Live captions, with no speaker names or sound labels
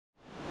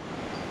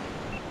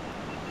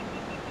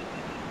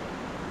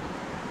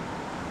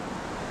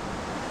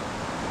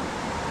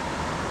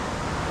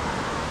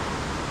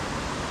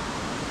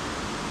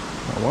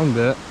One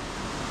bit.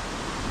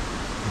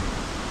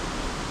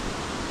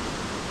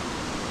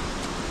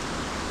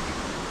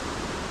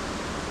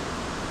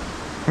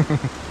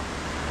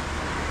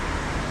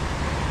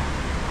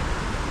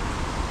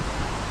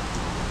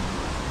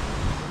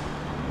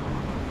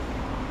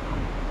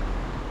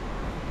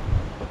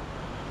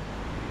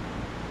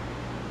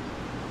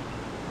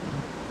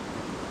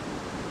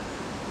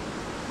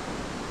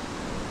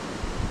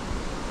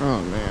 Oh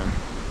man.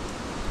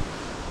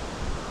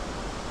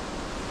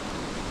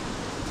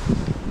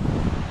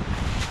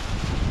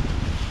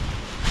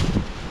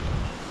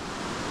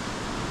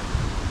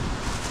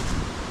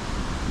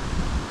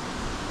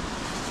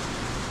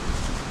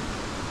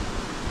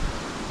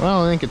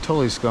 Well, I think it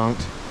totally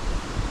skunked.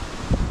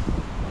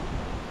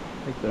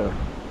 Right there.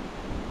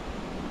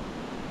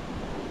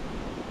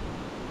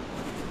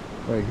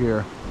 Right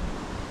here.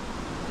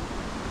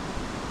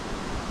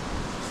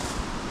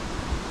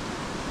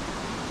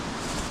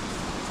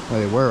 Oh,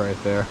 they were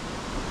right there.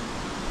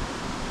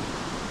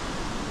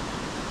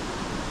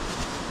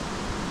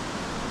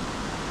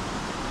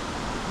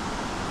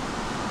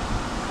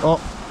 Oh,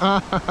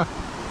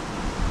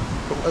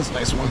 that was a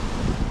nice one.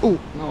 Oh,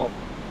 no.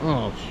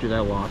 Oh, shoot, I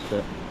lost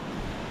it.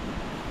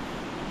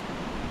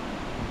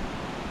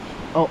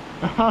 Oh,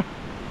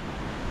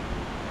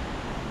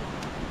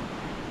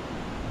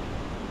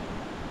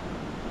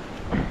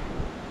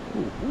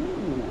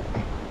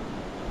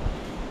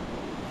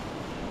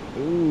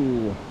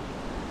 ooh.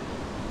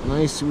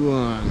 Nice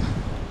one.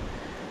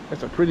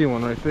 That's a pretty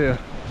one right there.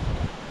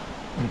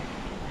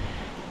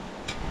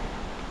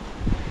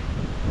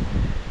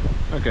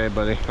 Okay,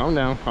 buddy, calm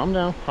down, calm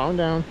down, calm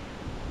down.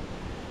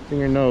 It's in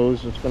your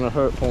nose, it's gonna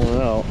hurt pulling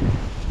it out.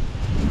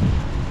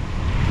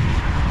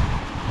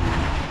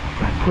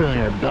 Put it on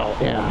your belt,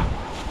 yeah.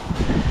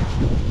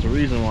 There's a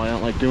reason why I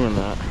don't like doing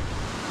that.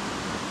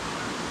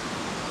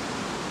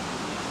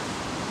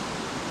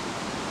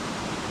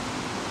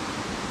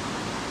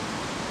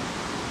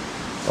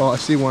 Oh, I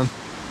see one.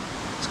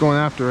 It's going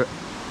after it.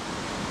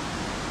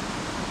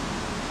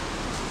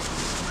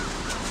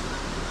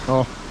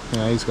 Oh,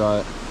 yeah, he's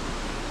got it.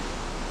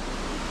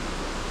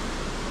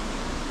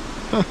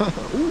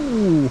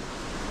 Ooh.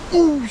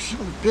 Ooh, son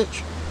of a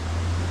bitch.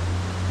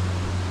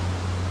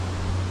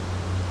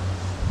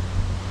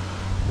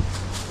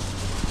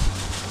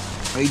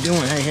 How you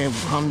doing? Hey, hey,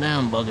 calm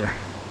down, bugger.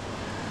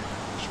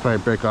 Should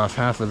probably break off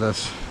half of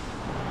this.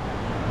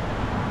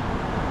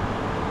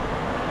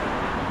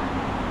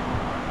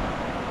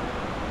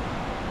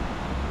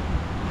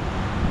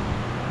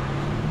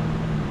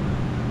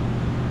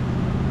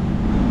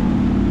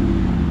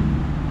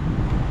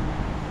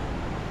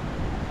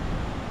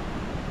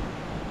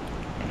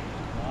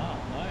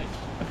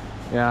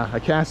 Yeah, I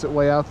cast it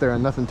way out there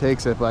and nothing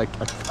takes it, but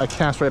I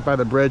cast right by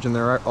the bridge and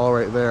they're all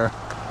right there.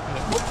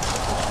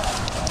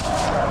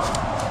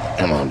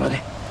 Come on, buddy.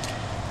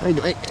 How you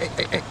doing? Hey,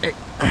 hey, hey, hey.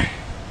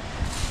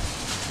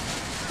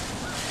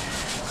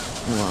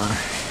 Come on.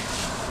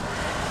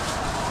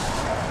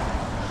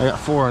 I got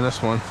 4 on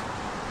this one.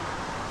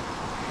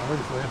 I'm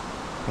ready for you.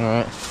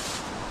 Alright.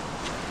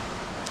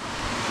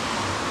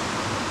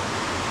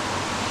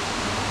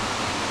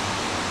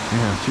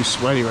 Yeah, I'm too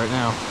sweaty right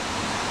now.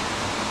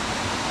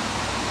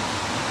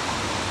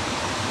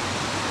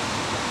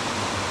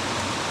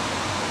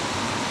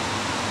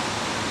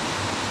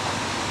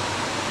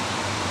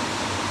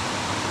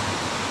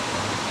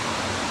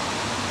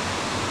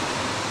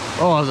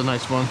 Oh, that was a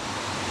nice one.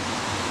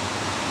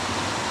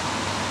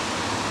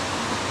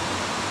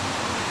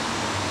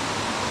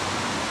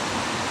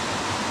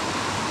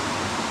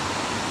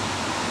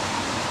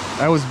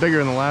 That was bigger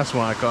than the last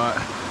one I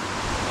caught.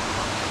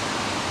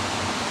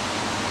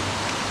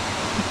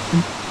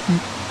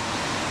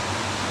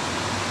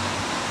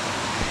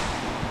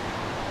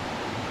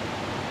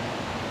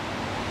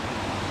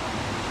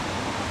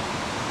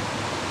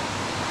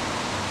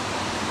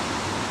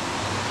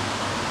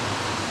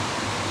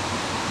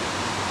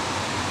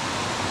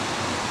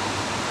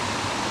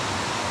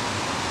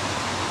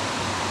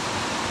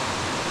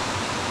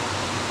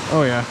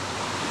 Oh yeah,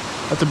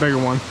 that's a bigger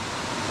one.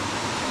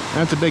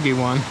 That's a biggie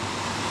one.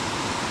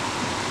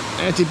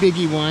 That's a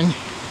biggie one.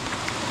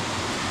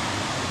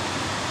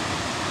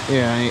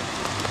 Yeah, it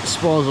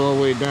spalls all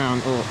the way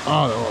down. Oh,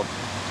 oh, the little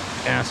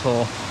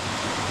asshole.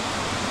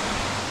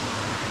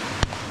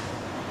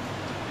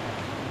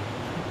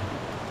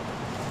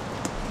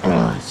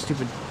 Oh,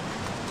 stupid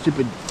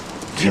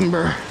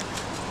timber.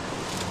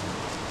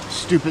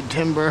 Stupid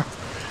timber.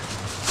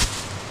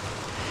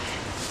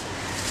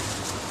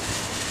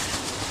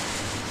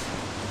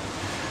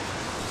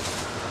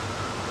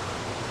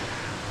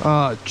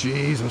 Oh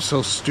jeez, I'm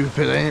so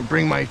stupid. I didn't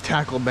bring my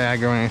tackle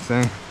bag or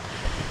anything.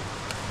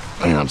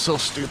 I'm so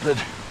stupid.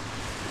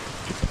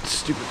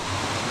 Stupid.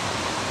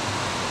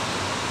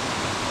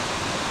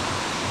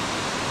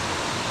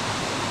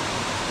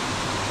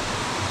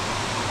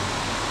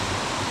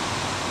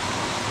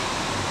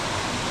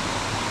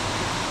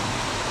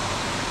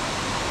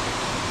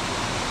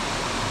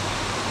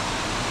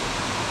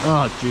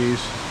 Oh jeez.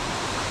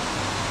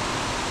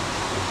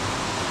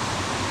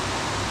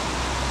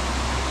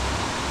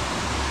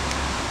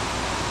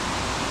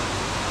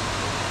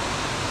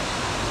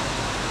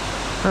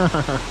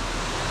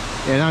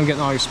 Yeah, now I'm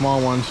getting all these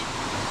small ones.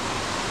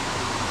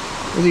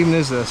 What even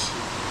is this?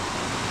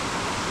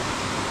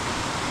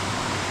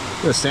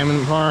 Is this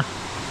salmon par?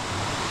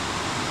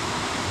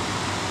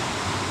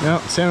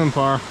 Yep, salmon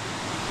par.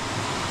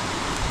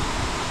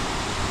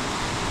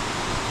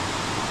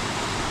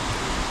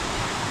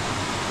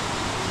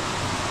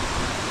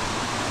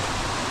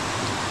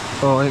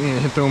 Oh, I didn't mean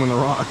to hit them in the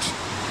rocks.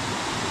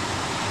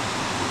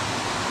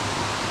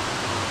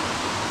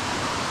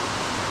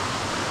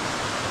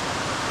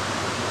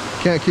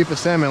 Can't keep a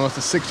salmon unless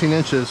it's 16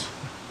 inches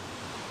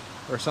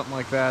or something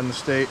like that in the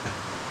state.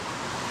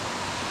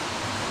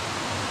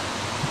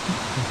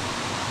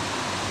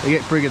 They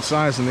get pretty good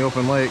size in the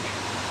open lake.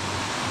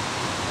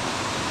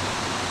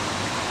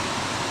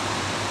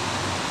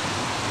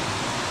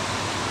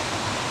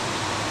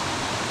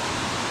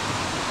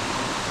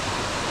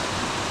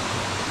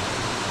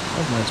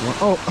 Nice one.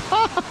 Oh,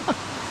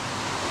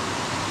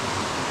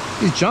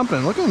 he's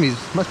jumping. Look at him. He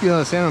must be on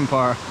a salmon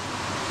par.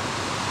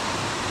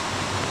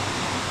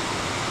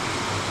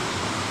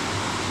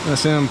 A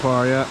salmon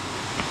par, yeah.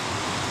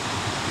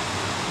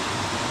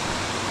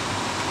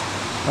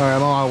 All right,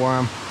 I'm on a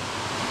worm.